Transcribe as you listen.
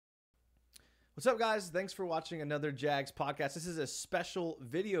What's up, guys? Thanks for watching another Jags podcast. This is a special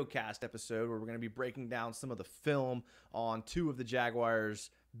video cast episode where we're going to be breaking down some of the film on two of the Jaguars'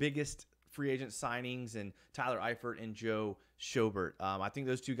 biggest free agent signings, and Tyler Eifert and Joe Schobert. I think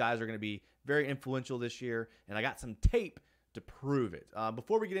those two guys are going to be very influential this year, and I got some tape to prove it.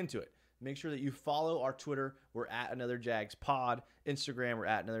 Before we get into it, make sure that you follow our Twitter. We're at Another Jags Pod. Instagram, we're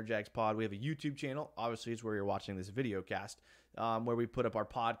at Another Jags Pod. We have a YouTube channel. Obviously, it's where you're watching this video cast, where we put up our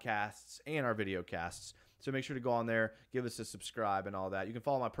podcasts and our video casts. So make sure to go on there, give us a subscribe and all that. You can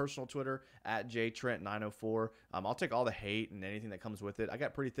follow my personal Twitter at jtrent904. I'll take all the hate and anything that comes with it. I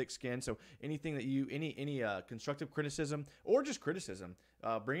got pretty thick skin, so anything that you, any constructive criticism or just criticism,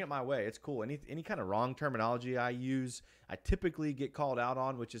 bring it my way. It's cool. Any kind of wrong terminology I use, I typically get called out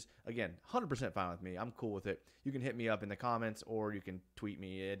on, which is, again, 100% fine with me. I'm cool with it. You can hit me up in the comments or you can tweet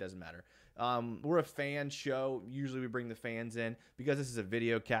me. It doesn't matter. We're a fan show. Usually we bring the fans in. Because this is a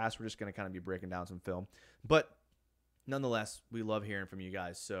video cast, we're just going to kind of be breaking down some film. But nonetheless, we love hearing from you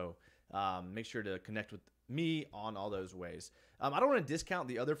guys. So make sure to connect with me on all those ways. I don't want to discount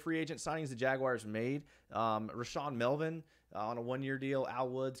the other free agent signings the Jaguars made. Rashawn Melvin on a one-year deal. Al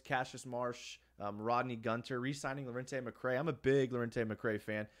Woods, Cassius Marsh, Rodney Gunter, re-signing Lorente McCray. I'm a big Lorente McCray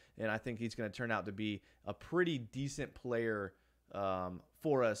fan, and I think he's going to turn out to be a pretty decent player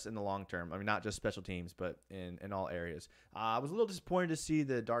for us in the long term. I mean, not just special teams, but in all areas. I was a little disappointed to see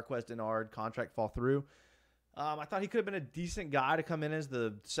the Darqueze Dennard contract fall through. I thought he could have been a decent guy to come in as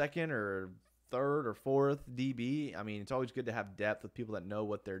the second or third or fourth DB. I mean, it's always good to have depth with people that know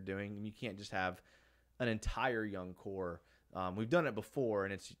what they're doing, and you can't just have an entire young core. We've done it before,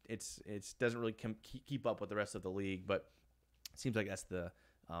 and it doesn't really keep up with the rest of the league, but it seems like that's the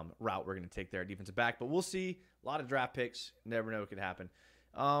route we're going to take there at defensive back. But we'll see. A lot of draft picks. Never know what could happen.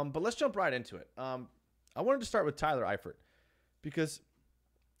 But let's jump right into it. I wanted to start with Tyler Eifert because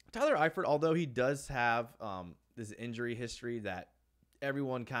Tyler Eifert, although he does have this injury history that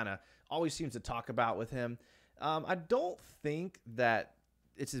everyone kind of always seems to talk about with him, I don't think that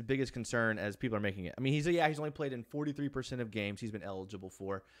it's his biggest concern as people are making it. I mean, he's only played in 43% of games he's been eligible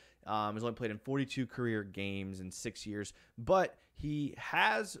for. He's only played in 42 career games in 6 years, but he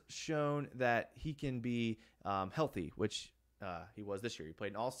has shown that he can be healthy, which he was this year. He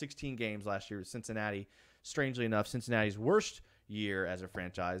played in all 16 games last year with Cincinnati. Strangely enough, Cincinnati's worst year as a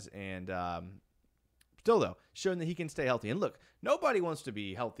franchise, and still, though, showing that he can stay healthy. And look, nobody wants to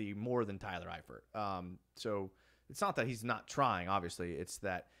be healthy more than Tyler Eifert. So it's not that he's not trying, obviously. It's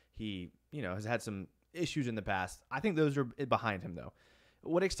that he, has had some issues in the past. I think those are behind him, though.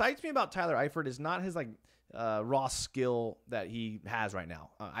 What excites me about Tyler Eifert is not his raw skill that he has right now.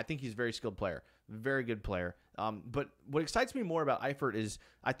 I think he's a very skilled player, very good player. But what excites me more about Eifert is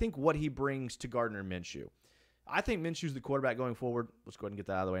I think what he brings to Gardner Minshew. I think Minshew's the quarterback going forward. Let's go ahead and get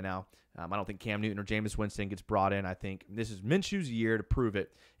that out of the way now. I don't think Cam Newton or Jameis Winston gets brought in. I think this is Minshew's year to prove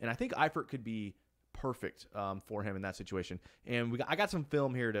it. And I think Eifert could be perfect for him in that situation. And I got some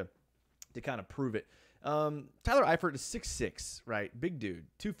film here to kind of prove it. Tyler Eifert is 6'6", right? Big dude,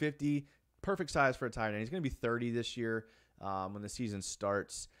 250, perfect size for a tight end. He's going to be 30 this year when the season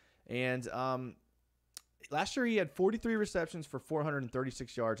starts. And last year he had 43 receptions for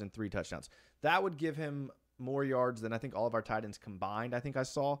 436 yards and 3 touchdowns. That would give him more yards than I think all of our tight ends combined, I think I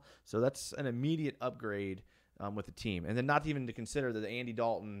saw. So that's an immediate upgrade with the team. And then not even to consider that the Andy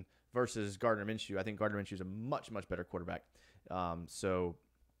Dalton versus Gardner Minshew. I think Gardner Minshew is a much, much better quarterback. So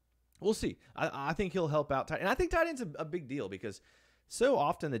we'll see. I think he'll help out. And I think tight end's a big deal because so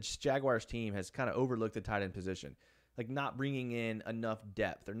often the Jaguars team has kind of overlooked the tight end position, like not bringing in enough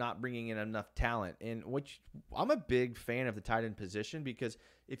depth or not bringing in enough talent. And I'm a big fan of the tight end position because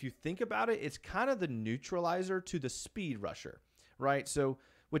if you think about it, it's kind of the neutralizer to the speed rusher, right? So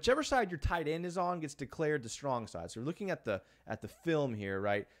whichever side your tight end is on gets declared the strong side. So we're looking at the film here,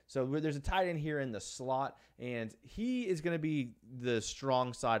 right? So there's a tight end here in the slot, and he is going to be the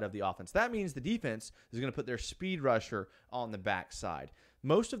strong side of the offense. That means the defense is going to put their speed rusher on the back side.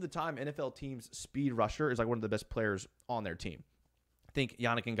 Most of the time, NFL teams' speed rusher is like one of the best players on their team. Think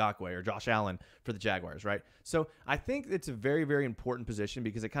Yannick Ngakoue or Josh Allen for the Jaguars, right? So I think it's a very, very important position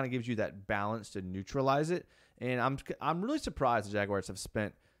because it kind of gives you that balance to neutralize it. And I'm really surprised the Jaguars have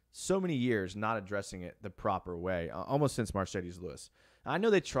spent so many years not addressing it the proper way, almost since Mercedes Lewis. I know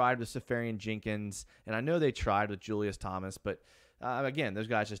they tried with Safarian Jenkins, and I know they tried with Julius Thomas, but again, those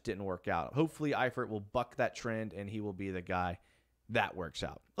guys just didn't work out. Hopefully Eifert will buck that trend, and he will be the guy that works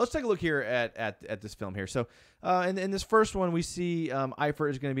out. Let's take a look here at this film here. So in this first one, we see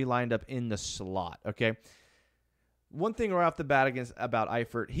Eifert is going to be lined up in the slot, okay? One thing right off the bat about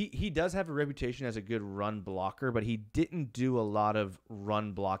Eifert, he does have a reputation as a good run blocker, but he didn't do a lot of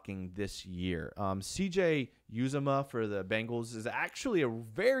run blocking this year. CJ Uzomah for the Bengals is actually a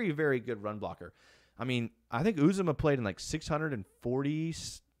very, very good run blocker. I mean, I think Uzomah played in like 640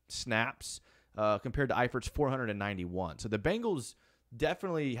 snaps compared to Eifert's 491. So the Bengals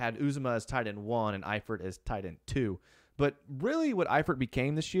definitely had Uzomah as tight end 1 and Eifert as tight end 2. But really what Eifert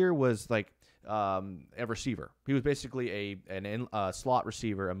became this year was like a receiver. He was basically a slot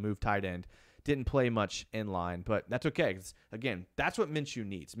receiver, a move tight end. Didn't play much in line, but that's okay. Again, that's what Minshew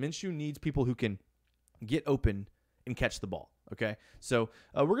needs. Minshew needs people who can get open and catch the ball. Okay, so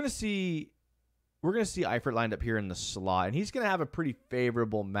we're gonna see Eifert lined up here in the slot, and he's gonna have a pretty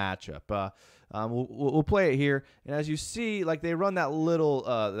favorable matchup. We'll play it here, and as you see, like they run that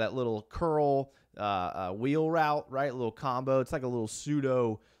little curl wheel route, right? A little combo. It's like a little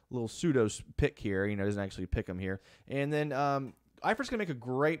pseudo pick here. You know, doesn't actually pick him here. And then Eifert's going to make a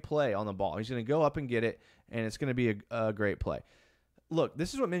great play on the ball. He's going to go up and get it, and it's going to be a great play. Look,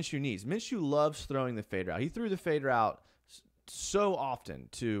 this is what Minshew needs. Minshew loves throwing the fade route. He threw the fade route so often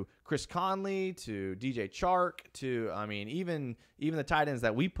to Chris Conley, to DJ Chark, to, I mean, even the tight ends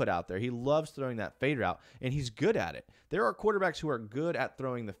that we put out there. He loves throwing that fade route, and he's good at it. There are quarterbacks who are good at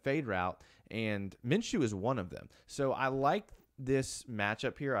throwing the fade route, and Minshew is one of them. So I like this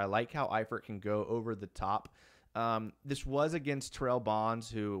matchup here. I like how Eifert can go over the top. This was against Terrell Bonds,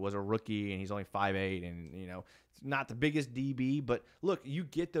 who was a rookie, and he's only 5'8", and, you know, not the biggest DB, but look, you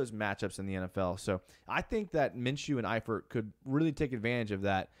get those matchups in the NFL. So I think that Minshew and Eifert could really take advantage of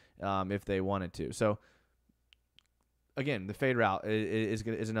that if they wanted to. So again, the fade route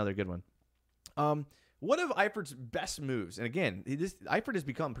is another good one. One of Eifert's best moves, and again, Eifert has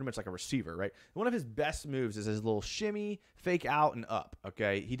become pretty much like a receiver, right? One of his best moves is his little shimmy, fake out, and up,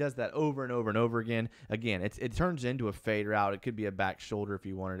 okay? He does that over and over and over again. Again, it turns into a fade route. It could be a back shoulder if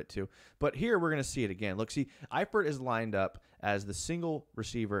you wanted it to. But here we're going to see it again. Look, see, Eifert is lined up as the single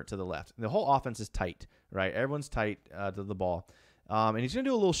receiver to the left. The whole offense is tight, right? Everyone's tight to the ball. And he's going to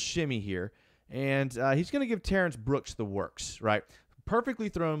do a little shimmy here. And he's going to give Terrence Brooks the works, right? Perfectly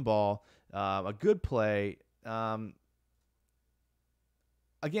thrown ball. A good play. Again,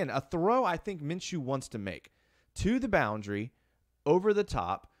 a throw I think Minshew wants to make to the boundary, over the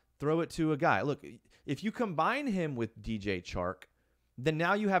top, throw it to a guy. Look, if you combine him with DJ Chark, then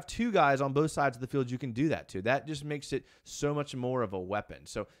now you have two guys on both sides of the field you can do that to. That just makes it so much more of a weapon.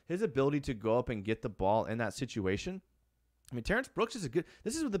 So his ability to go up and get the ball in that situation, I mean, Terrence Brooks is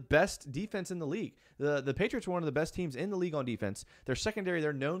this is the best defense in the league. The Patriots were one of the best teams in the league on defense. Their secondary,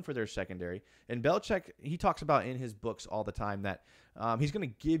 they're known for their secondary. And Belichick, he talks about in his books all the time that he's going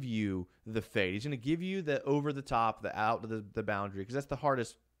to give you the fade. He's going to give you the over the top, the out to the boundary, because that's the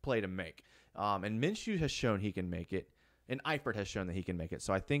hardest play to make. And Minshew has shown he can make it, and Eifert has shown that he can make it.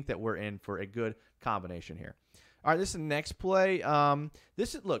 So I think that we're in for a good combination here. All right, this is the next play.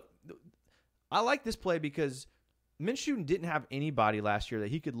 Look, I like this play because Minshew didn't have anybody last year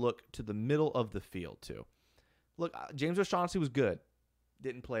that he could look to the middle of the field to. Look, James O'Shaughnessy was good.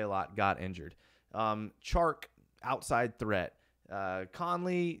 Didn't play a lot, got injured. Chark, outside threat.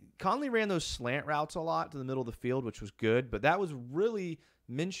 Conley ran those slant routes a lot to the middle of the field, which was good, but that was really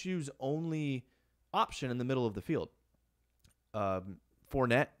Minshew's only option in the middle of the field.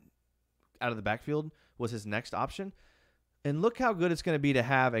 Fournette out of the backfield was his next option. And look how good it's going to be to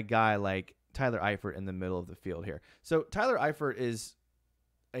have a guy like Tyler Eifert in the middle of the field here. So Tyler Eifert is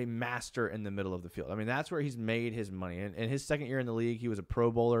a master in the middle of the field. I mean, that's where he's made his money. And in his second year in the league, he was a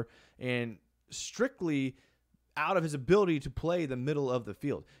Pro Bowler, and strictly out of his ability to play the middle of the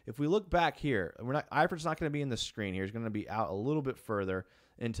field. If we look back here, Eifert's not going to be in the screen here. He's going to be out a little bit further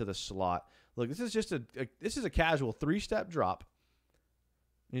into the slot. Look, this is just a casual 3-step drop.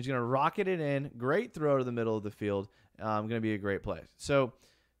 And he's going to rocket it in. Great throw to the middle of the field. Going to be a great play. So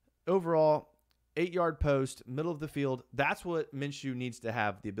overall, 8-yard post, middle of the field. That's what Minshew needs to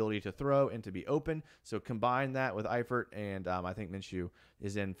have the ability to throw and to be open. So combine that with Eifert, and I think Minshew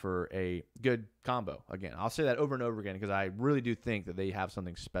is in for a good combo. Again, I'll say that over and over again because I really do think that they have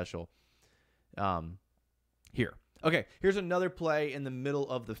something special here. Okay, here's another play in the middle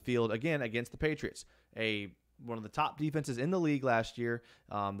of the field, again, against the Patriots. One of the top defenses in the league last year.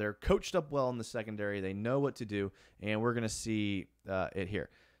 They're coached up well in the secondary. They know what to do, and we're going to see it here.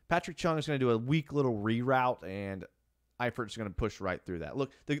 Patrick Chung is going to do a weak little reroute, and Eifert's going to push right through that.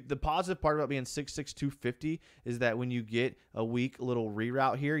 Look, the positive part about being 6'6", 250 is that when you get a weak little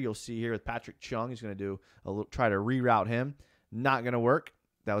reroute here, you'll see here with Patrick Chung, he's going to try to reroute him. Not going to work.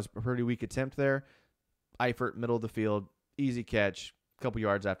 That was a pretty weak attempt there. Eifert, middle of the field, easy catch, a couple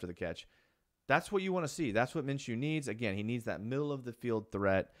yards after the catch. That's what you want to see. That's what Minshew needs. Again, he needs that middle of the field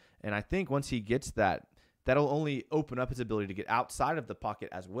threat. And I think once he gets that, that'll only open up his ability to get outside of the pocket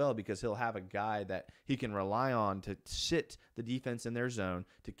as well, because he'll have a guy that he can rely on to sit the defense in their zone,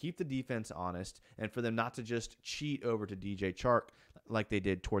 to keep the defense honest, and for them not to just cheat over to DJ Chark like they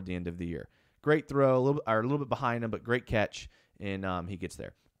did toward the end of the year. Great throw, a little bit behind him, but great catch, and he gets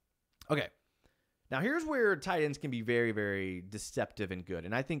there. Okay. Now, here's where tight ends can be very, very deceptive and good.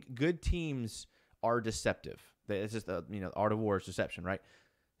 And I think good teams are deceptive. It's just the art of war is deception, right?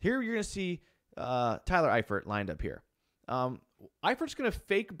 Here you're going to see Tyler Eifert lined up here. Eifert's going to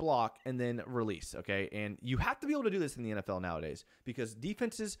fake block and then release, okay? And you have to be able to do this in the NFL nowadays because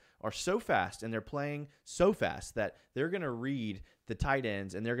defenses are so fast and they're playing so fast that they're going to read the tight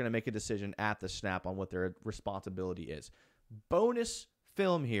ends and they're going to make a decision at the snap on what their responsibility is. Bonus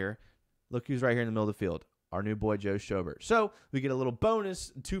film here. Look who's right here in the middle of the field, our new boy Joe Schobert. So we get a little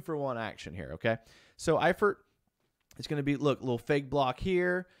bonus 2-for-1 action here, okay? So Eifert is going to be, look, a little fake block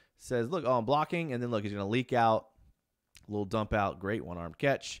here. Says, look, oh, I'm blocking. And then, look, he's going to leak out, a little dump out, great one-arm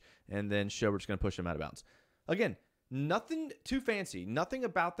catch. And then Schobert's going to push him out of bounds. Again, nothing too fancy. Nothing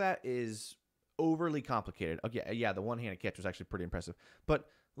about that is overly complicated. Okay, yeah, the one-handed catch was actually pretty impressive. But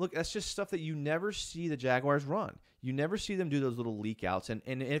look, that's just stuff that you never see the Jaguars run. You never see them do those little leak outs. And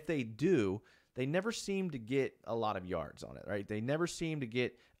if they do, they never seem to get a lot of yards on it, right? They never seem to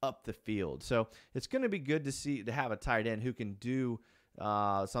get up the field. So it's going to be good to have a tight end who can do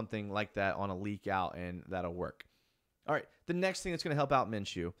something like that on a leak out, and that'll work. All right, the next thing that's going to help out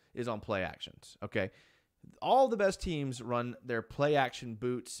Minshew is on play actions, okay? All the best teams run their play action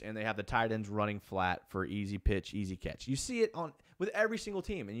boots, and they have the tight ends running flat for easy pitch, easy catch. You see it with every single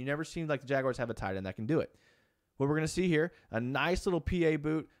team, and you never seem like the Jaguars have a tight end that can do it. What we're going to see here, a nice little PA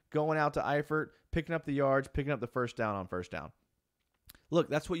boot going out to Eifert, picking up the yards, picking up the first down on first down. Look,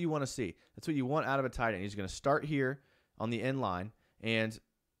 that's what you want to see. That's what you want out of a tight end. He's going to start here on the end line, and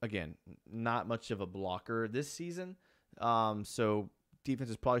again, not much of a blocker this season, so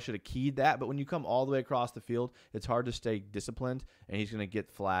defenses probably should have keyed that, but when you come all the way across the field, it's hard to stay disciplined, and he's going to get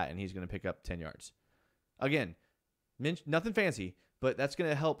flat, and he's going to pick up 10 yards. Again, nothing fancy, but that's going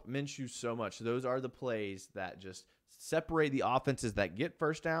to help Minshew so much. Those are the plays that just separate the offenses that get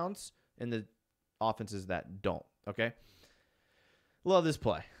first downs and the offenses that don't, okay? Love this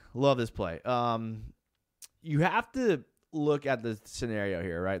play. Love this play. You have to look at the scenario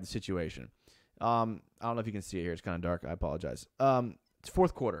here, right, the situation. I don't know if you can see it here. It's kind of dark. I apologize. It's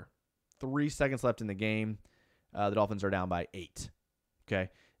fourth quarter. 3 seconds left in the game. The Dolphins are down by 8,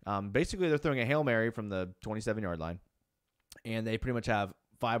 okay? Basically, they're throwing a Hail Mary from the 27-yard line. And they pretty much have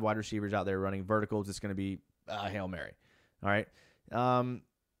 5 wide receivers out there running verticals. It's going to be a Hail Mary. All right.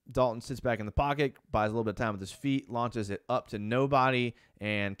 Dalton sits back in the pocket, buys a little bit of time with his feet, launches it up to nobody,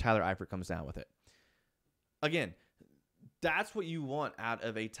 and Tyler Eifert comes down with it. Again, that's what you want out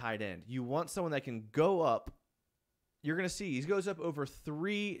of a tight end. You want someone that can go up. You're going to see he goes up over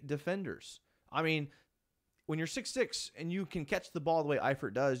 3 defenders. I mean, when you're 6'6" and you can catch the ball the way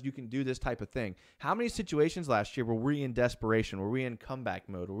Eifert does, you can do this type of thing. How many situations last year were we in desperation? Were we in comeback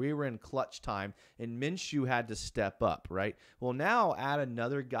mode? Were we in clutch time? And Minshew had to step up, right? Well, now add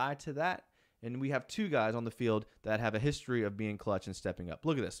another guy to that, and we have 2 guys on the field that have a history of being clutch and stepping up.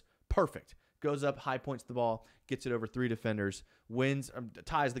 Look at this. Perfect. Goes up, high points the ball, gets it over 3 defenders, wins,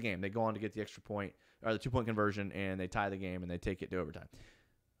 ties the game. They go on to get the extra point, or the 2-point conversion, and they tie the game, and they take it to overtime.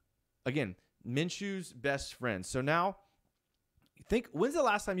 Again, Minshew's best friend. So now, think, when's the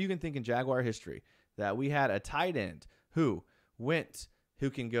last time you can think in Jaguar history that we had a tight end who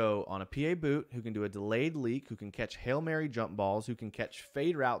can go on a PA boot, who can do a delayed leak, who can catch Hail Mary jump balls, who can catch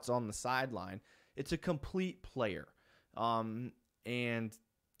fade routes on the sideline? It's a complete player. And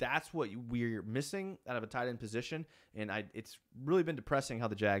that's what we're missing out of a tight end position. And it's really been depressing how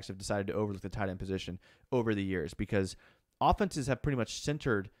the Jags have decided to overlook the tight end position over the years, because offenses have pretty much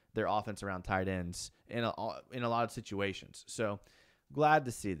centered their offense around tight ends in a lot of situations. So glad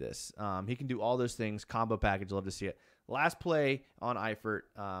to see this. He can do all those things. Combo package, love to see it. Last play on Eifert.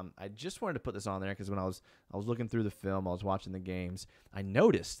 I just wanted to put this on there because when I was looking through the film, I was watching the games, I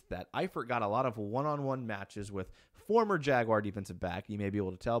noticed that Eifert got a lot of one-on-one matches with former Jaguar defensive back. You may be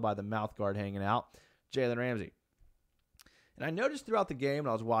able to tell by the mouth guard hanging out, Jalen Ramsey. And I noticed throughout the game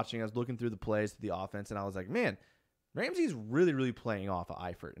when I was watching, I was looking through the plays to the offense, and I was like, man, Ramsey's really, really playing off of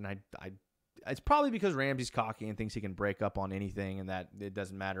Eifert. And it's probably because Ramsey's cocky and thinks he can break up on anything and that it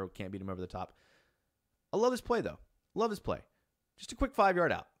doesn't matter, can't beat him over the top. I love his play, though. Love his play. Just a quick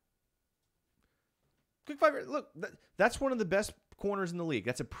 5-yard out. Quick 5-yard. Look, that's one of the best corners in the league.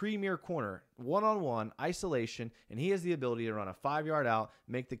 That's a premier corner, one-on-one, isolation, and he has the ability to run a 5-yard out,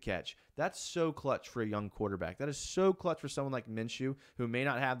 make the catch. That's so clutch for a young quarterback. That is so clutch for someone like Minshew, who may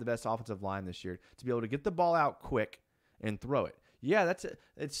not have the best offensive line this year, to be able to get the ball out quick and throw it. Yeah,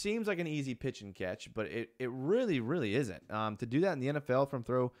 it seems like an easy pitch and catch, but it really, really isn't. To do that in the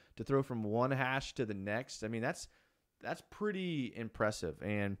NFL to throw from one hash to the next, I mean, that's pretty impressive.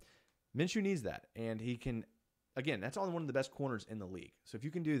 And Minshew needs that. And he can, again, that's only one of the best corners in the league. So if you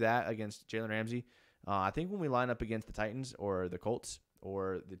can do that against Jalen Ramsey, I think when we line up against the Titans or the Colts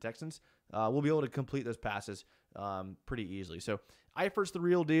or the Texans, we'll be able to complete those passes pretty easily. So Eifert's the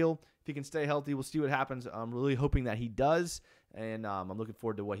real deal. If he can stay healthy, we'll see what happens. I'm really hoping that he does, and I'm looking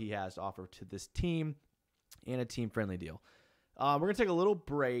forward to what he has to offer to this team and a team-friendly deal. We're going to take a little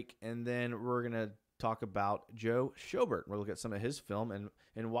break, and then we're going to talk about Joe Schobert. We'll look at some of his film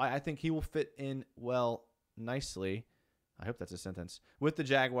and why I think he will fit in nicely. I hope that's a sentence, with the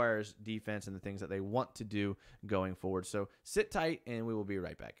Jaguars defense and the things that they want to do going forward. So sit tight, and we will be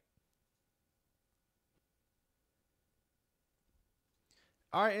right back.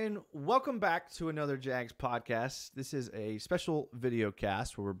 All right, and welcome back to another Jags podcast. This is a special video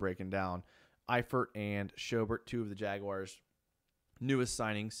cast where we're breaking down Eifert and Schobert, two of the Jaguars' newest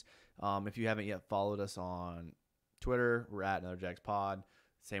signings. If you haven't yet followed us on Twitter, we're at Another Jags Pod.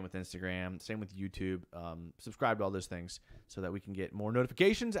 Same with Instagram, same with YouTube. Subscribe to all those things so that we can get more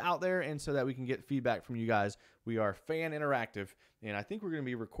notifications out there and so that we can get feedback from you guys. We are fan interactive, and I think we're going to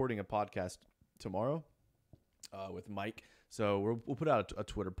be recording a podcast tomorrow with Mike. So we'll put out a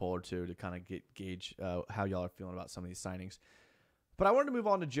Twitter poll or two to kind of gauge how y'all are feeling about some of these signings. But I wanted to move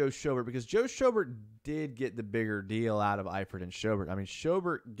on to Joe Schobert because Joe Schobert did get the bigger deal out of Eifert and Schobert. I mean,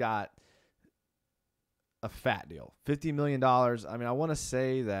 Schobert got a fat deal, $50 million. I mean, I want to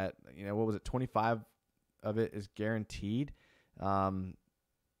say that, what was it, 25 of it is guaranteed.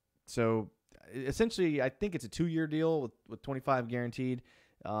 So essentially, I think it's a 2-year deal with 25 guaranteed.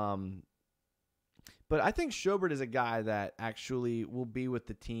 But I think Schobert is a guy that actually will be with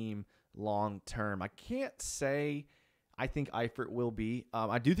the team long term. I can't say I think Eifert will be.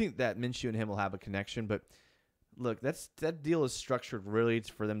 I do think that Minshew and him will have a connection, but look, that deal is structured really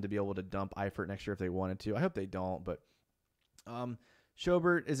for them to be able to dump Eifert next year if they wanted to. I hope they don't, but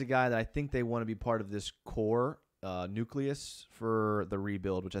Schobert is a guy that I think they want to be part of this core nucleus for the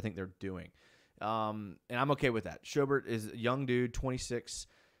rebuild, which I think they're doing. And I'm okay with that. Schobert is a young dude, 26,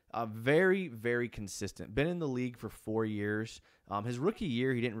 very, very consistent. Been in the league for 4 years. His rookie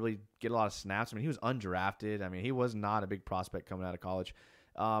year, he didn't really get a lot of snaps. I mean, he was undrafted. I mean, he was not a big prospect coming out of college.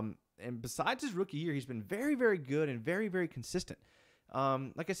 And besides his rookie year, he's been very, very good and very, very consistent.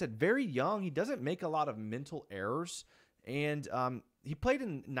 Like I said, very young. He doesn't make a lot of mental errors. And he played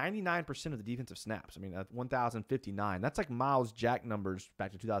in 99% of the defensive snaps. I mean, 1,059. That's like Miles Jack numbers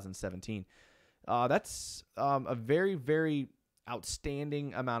back to 2017. That's a very, very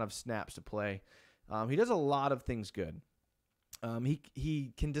outstanding amount of snaps to play. He does a lot of things good.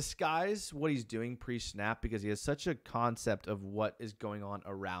 He can disguise what he's doing pre-snap because he has such a concept of what is going on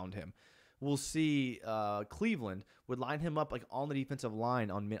around him. We'll see Cleveland would line him up like on the defensive line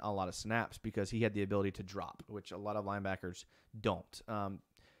on a lot of snaps because he had the ability to drop, which a lot of linebackers don't.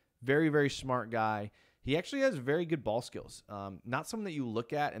 Very, very smart guy. He actually has very good ball skills. Not something that you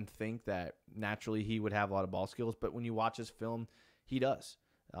look at and think that naturally he would have a lot of ball skills, but when you watch his film, he does.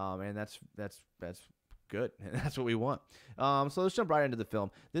 And that's good. That's what we want. So let's jump right into the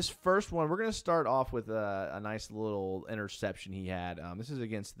film. This first one, we're going to start off with a nice little interception he had. This is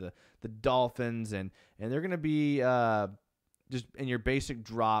against the Dolphins, and they're going to be just in your basic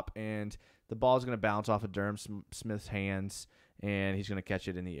drop, and the ball is going to bounce off of Durham Smith's hands, and he's going to catch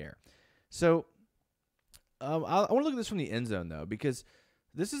it in the air. So I want to look at this from the end zone, though, because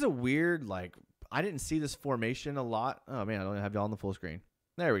this is a weird, I didn't see this formation a lot. Oh, man, I don't have y'all on the full screen.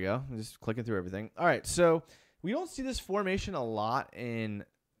 There we go. I'm just clicking through everything. All right, so we don't see this formation a lot in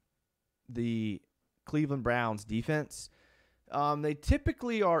the Cleveland Browns defense. They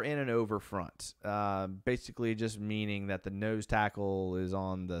typically are in an over front, basically just meaning that the nose tackle is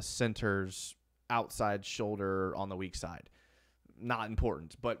on the center's outside shoulder on the weak side. Not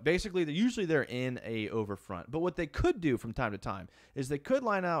important, but basically they're in a over front. But what they could do from time to time is they could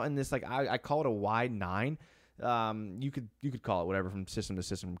line out in this, I call it a wide 9. You could call it whatever from system to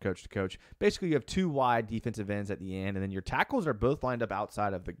system, from coach to coach. Basically, you have 2 wide defensive ends at the end, and then your tackles are both lined up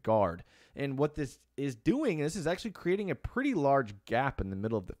outside of the guard. And what this is doing, this is actually creating a pretty large gap in the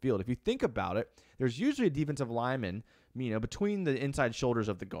middle of the field. If you think about it, there's usually a defensive lineman, between the inside shoulders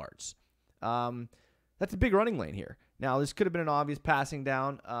of the guards. That's a big running lane here. Now, this could have been an obvious passing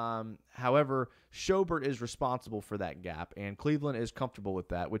down. However, Schobert is responsible for that gap, and Cleveland is comfortable with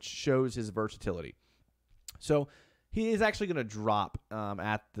that, which shows his versatility. So he is actually going to drop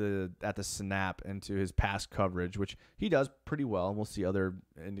at the snap into his pass coverage, which he does pretty well, and we'll see other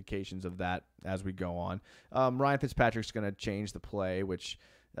indications of that as we go on. Ryan Fitzpatrick's going to change the play, which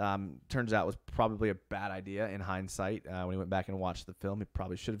turns out was probably a bad idea in hindsight. When he went back and watched the film, he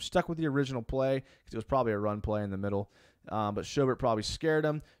probably should have stuck with the original play because it was probably a run play in the middle. But Schobert probably scared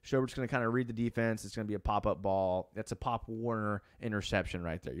him. Schobert's going to kind of read the defense. It's going to be a pop-up ball. That's a Pop Warner interception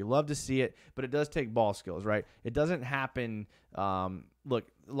right there. You love to see it, but it does take ball skills, right? It doesn't happen. Look,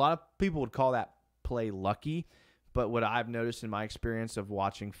 a lot of people would call that play lucky, but what I've noticed in my experience of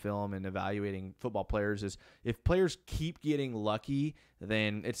watching film and evaluating football players is if players keep getting lucky,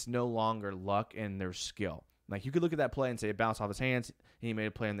 then it's no longer luck and there's skill. Like you could look at that play and say it bounced off his hands and he made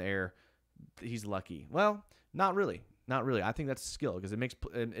a play in the air. He's lucky. Well, not really. Not really. I think that's skill because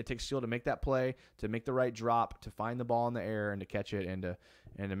it takes skill to make that play, to make the right drop, to find the ball in the air and to catch it and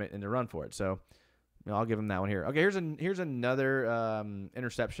to run for it. So I'll give him that one here. Okay, here's another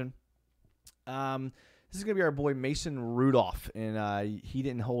interception. This is going to be our boy Mason Rudolph, and he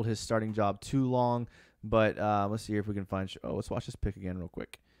didn't hold his starting job too long, but let's see if we can find – let's watch this pick again real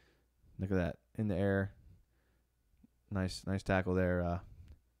quick. Look at that. In the air. Nice tackle there,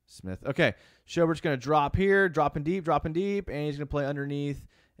 Smith. Okay, Schobert's going to drop here, dropping deep, and he's going to play underneath,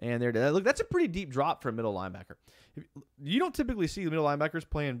 and there. Look, that's a pretty deep drop for a middle linebacker. You don't typically see the middle linebackers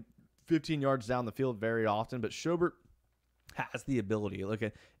playing 15 yards down the field very often, but Schobert has the ability. Look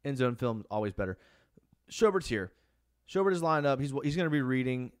at end zone film, always better. Schobert's here. Schobert is lined up. He's going to be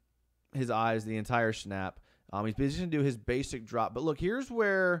reading his eyes the entire snap. He's basically going to do his basic drop. But look, here's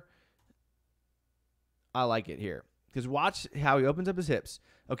where I like it here. Because watch how he opens up his hips.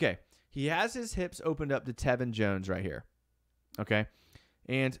 Okay, he has his hips opened up to Tevin Jones right here. Okay,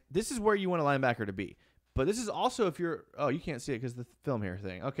 and this is where you want a linebacker to be. But this is also if you're – you can't see it because the film here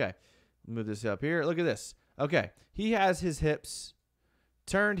thing. Okay, move this up here. Look at this. Okay, he has his hips –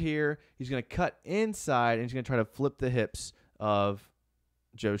 turned here. He's going to cut inside, and he's going to try to flip the hips of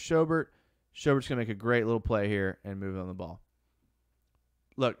Joe Schobert. Schobert's going to make a great little play here and move on the ball.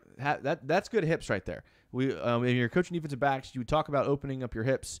 Look, that's good hips right there. When you're coaching defensive backs, you talk about opening up your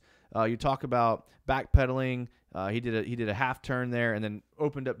hips. You talk about backpedaling. He did a half turn there and then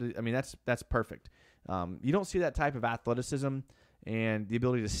opened up. That's perfect. You don't see that type of athleticism and the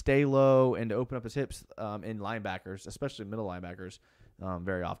ability to stay low and to open up his hips in linebackers, especially middle linebackers,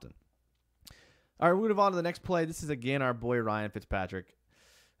 very often. All right, we'll move on to the next play. This is, again, our boy Ryan Fitzpatrick.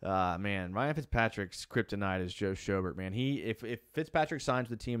 Ryan Fitzpatrick's kryptonite is Joe Schobert, man. If Fitzpatrick signs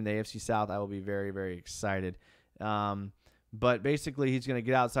with the team in the AFC South, I will be very, very excited. But basically, he's going to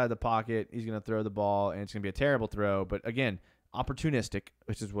get outside the pocket. He's going to throw the ball, and it's going to be a terrible throw. But, again, opportunistic,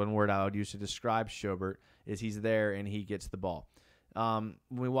 which is one word I would use to describe Schobert, is he's there and he gets the ball. When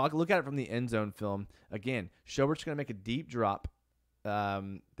we look at it from the end zone film, again, Schobert's going to make a deep drop.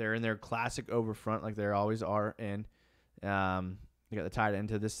 They're in their classic over front like they always are. And they got the tight end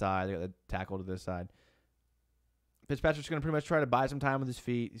to this side. They got the tackle to this side. Fitzpatrick's going to pretty much try to buy some time with his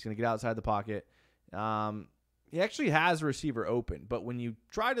feet. He's going to get outside the pocket. He actually has a receiver open. But when you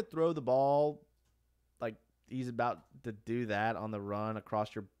try to throw the ball like he's about to do that on the run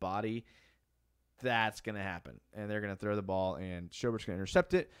across your body, that's going to happen. And they're going to throw the ball, and Schobert's going to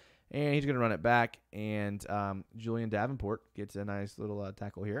intercept it. And he's going to run it back, and Julian Davenport gets a nice little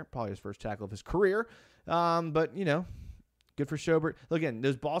tackle here. Probably his first tackle of his career. But, good for Schobert. Look, again,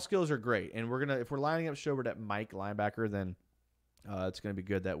 those ball skills are great, and if we're lining up Schobert at Mike linebacker, then it's going to be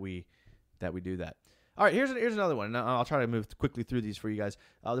good that we do that. All right, here's another one. I'll try to move quickly through these for you guys.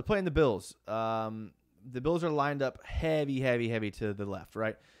 They're playing the Bills. The Bills are lined up heavy to the left,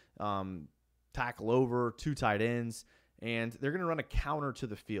 right? Tackle over, 2 tight ends. And they're going to run a counter to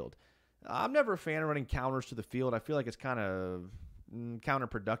the field. I'm never a fan of running counters to the field. I feel like it's kind of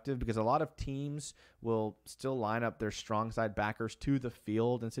counterproductive because a lot of teams will still line up their strong side backers to the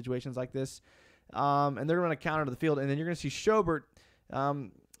field in situations like this. And they're going to run a counter to the field. And then you're going to see Schobert.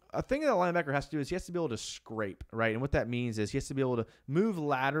 A thing that a linebacker has to do is he has to be able to scrape, right? And what that means is he has to be able to move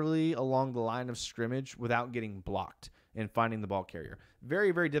laterally along the line of scrimmage without getting blocked and finding the ball carrier.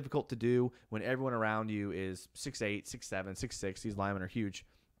 Very, very difficult to do when everyone around you is 6'8", 6'7", 6'6". These linemen are huge.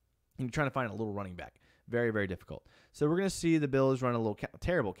 And you're trying to find a little running back. Very, very difficult. So we're going to see the Bills run a little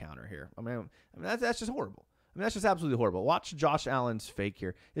terrible counter here. I mean that's just horrible. That's just absolutely horrible. Watch Josh Allen's fake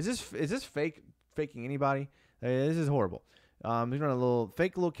here. Is this faking anybody? This is horrible. He's running a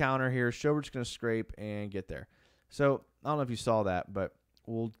little counter here. Schobert's going to scrape and get there. So I don't know if you saw that, but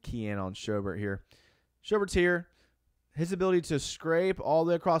we'll key in on Schobert here. Schobert's here. His ability to scrape all the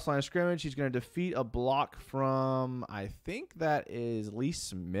way across the line of scrimmage. He's going to defeat a block from, I think that is Lee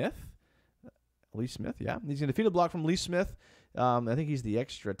Smith. Lee Smith, yeah. He's going to defeat a block from Lee Smith. I think he's the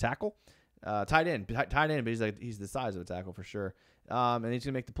extra tackle. Tight end, but he's the size of a tackle for sure. And he's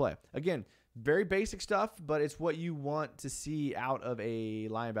going to make the play. Again, very basic stuff, but it's what you want to see out of a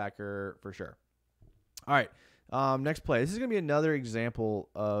linebacker for sure. All right. Next play. This is going to be another example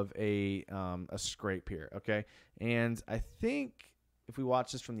of a scrape here, okay? And I think if we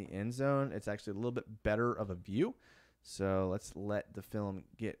watch this from the end zone, it's actually a little bit better of a view. So let's let the film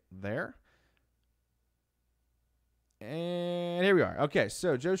get there. And here we are. Okay,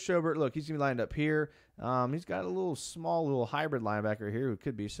 so Joe Schobert, look, he's going to be lined up here. He's got a little hybrid linebacker here who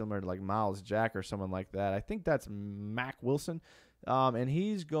could be similar to like Miles Jack or someone like that. I think that's Mac Wilson. And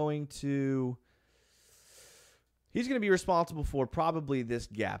he's going to be responsible for probably this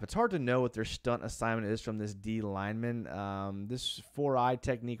gap. It's hard to know what their stunt assignment is from this D lineman. This 4-eye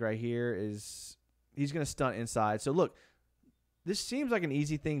technique right here is he's going to stunt inside. So look, this seems like an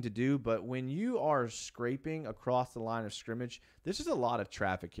easy thing to do, but when you are scraping across the line of scrimmage, this is a lot of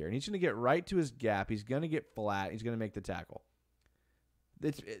traffic here. And he's going to get right to his gap. He's going to get flat. He's going to make the tackle.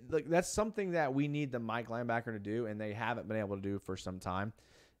 That's something that we need the Mike linebacker to do, and they haven't been able to do for some time.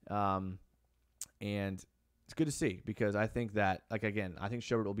 And it's good to see because I think that, I think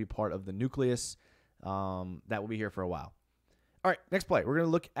Schobert will be part of the nucleus that will be here for a while. All right, next play. We're going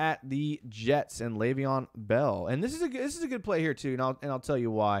to look at the Jets and Le'Veon Bell. And this is a good play here too, and I'll tell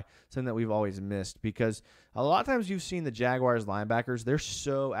you why. Something that we've always missed because a lot of times you've seen the Jaguars linebackers, they're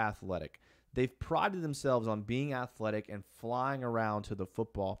so athletic. They've prided themselves on being athletic and flying around to the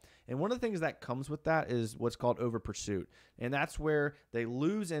football. And one of the things that comes with that is what's called over pursuit. And that's where they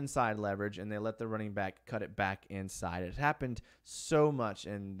lose inside leverage and they let the running back cut it back inside. It happened so much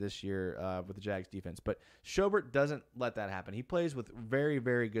in this year with the Jags defense. But Schobert doesn't let that happen. He plays with very,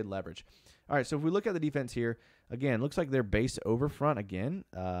 very good leverage. All right, so if we look at the defense here, again, looks like they're base over front again.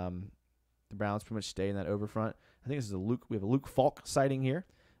 The Browns pretty much stay in that over front. I think this is we have a Luke Falk sighting here.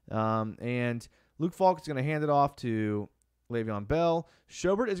 And Luke Falk is going to hand it off to Le'Veon Bell.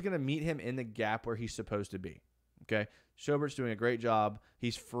 Schobert is going to meet him in the gap where he's supposed to be. Okay, Schobert's doing a great job.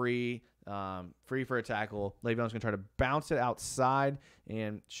 He's free for a tackle. Le'Veon's going to try to bounce it outside,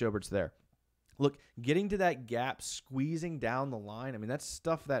 and Schobert's there. Look, getting to that gap, squeezing down the line, I mean, that's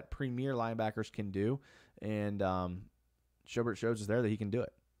stuff that premier linebackers can do, and Schobert shows us there that he can do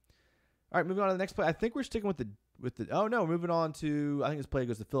it. All right, moving on to the next play. I think we're sticking with the oh no, moving on to, I think this play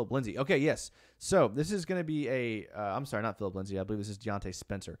goes to Philip Lindsay. Okay, yes. So this is going to be I'm sorry, not Philip Lindsay. I believe this is Deontay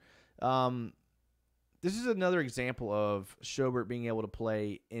Spencer. This is another example of Schobert being able to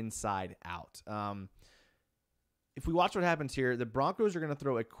play inside out. If we watch what happens here, the Broncos are going to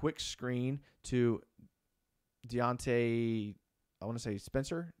throw a quick screen to Deontay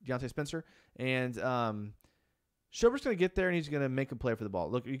Spencer, and Schobert's going to get there, and he's going to make a play for the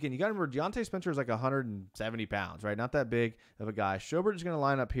ball. Look, again, you got to remember, Deontay Spencer is like 170 pounds, right? Not that big of a guy. Schobert is going to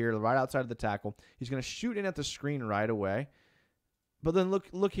line up here right outside of the tackle. He's going to shoot in at the screen right away. But then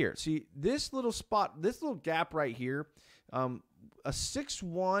look here. See, this little spot, this little gap right here, a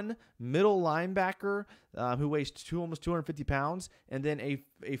 6'1" middle linebacker who weighs almost 250 pounds, and then a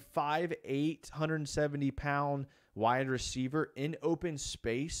 5'8", 170-pound wide receiver in open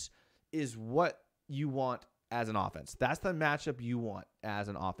space is what you want as an offense. That's the matchup you want as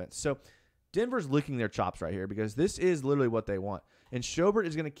an offense. So Denver's licking their chops right here because this is literally what they want. And Schobert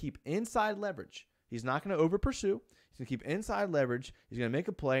is going to keep inside leverage. He's not going to over pursue. He's going to keep inside leverage. He's going to make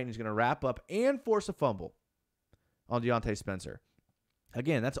a play, and he's going to wrap up and force a fumble on Deontay Spencer.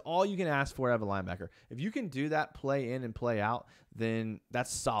 Again, that's all you can ask for out of a linebacker. If you can do that play in and play out, then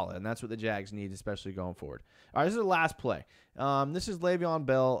that's solid, and that's what the Jags need, especially going forward. All right, this is the last play. This is Le'Veon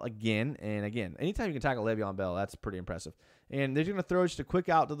Bell again, and again, anytime you can tackle Le'Veon Bell, that's pretty impressive. And they're going to throw just a quick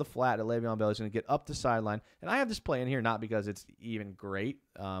out to the flat at Le'Veon Bell. He's going to get up the sideline, and I have this play in here not because it's even great,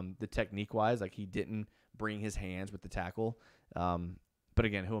 the technique-wise, like he didn't bring his hands with the tackle. But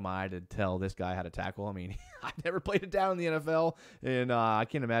again, who am I to tell this guy how to tackle? I mean, I've never played it down in the NFL, and I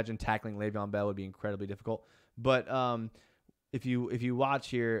can't imagine tackling Le'Veon Bell would be incredibly difficult. But if you watch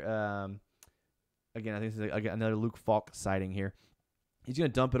here, again, I think this is another Luke Falk sighting here. He's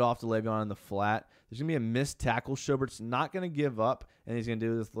going to dump it off to Le'Veon in the flat. There's going to be a missed tackle. Schobert's not going to give up, and he's going to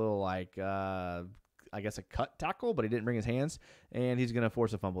do this little, like, I guess a cut tackle, but he didn't bring his hands, and he's going to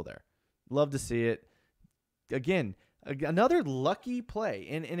force a fumble there. Love to see it. Again, another lucky play.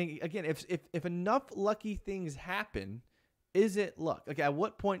 And again, if enough lucky things happen, is it luck? Okay, at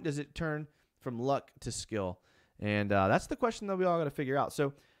what point does it turn from luck to skill? And that's the question that we all got to figure out.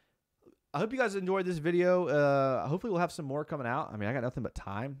 So I hope you guys enjoyed this video. Hopefully we'll have some more coming out. I mean, I got nothing but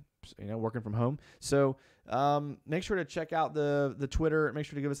time, working from home. So make sure to check out the Twitter. Make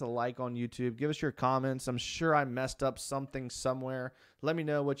sure to give us a like on YouTube. Give us your comments. I'm sure I messed up something somewhere. Let me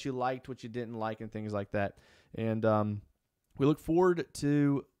know what you liked, what you didn't like, and things like that. And we look forward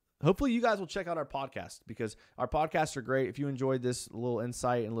to, hopefully you guys will check out our podcast, because our podcasts are great. If you enjoyed this little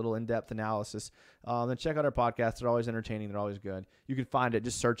insight and little in-depth analysis, then check out our podcasts. They're always entertaining. They're always good. You can find it.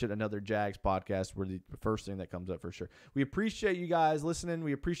 Just search it, Another Jags Podcast. We're the first thing that comes up for sure. We appreciate you guys listening.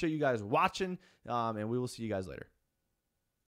 We appreciate you guys watching, and we will see you guys later.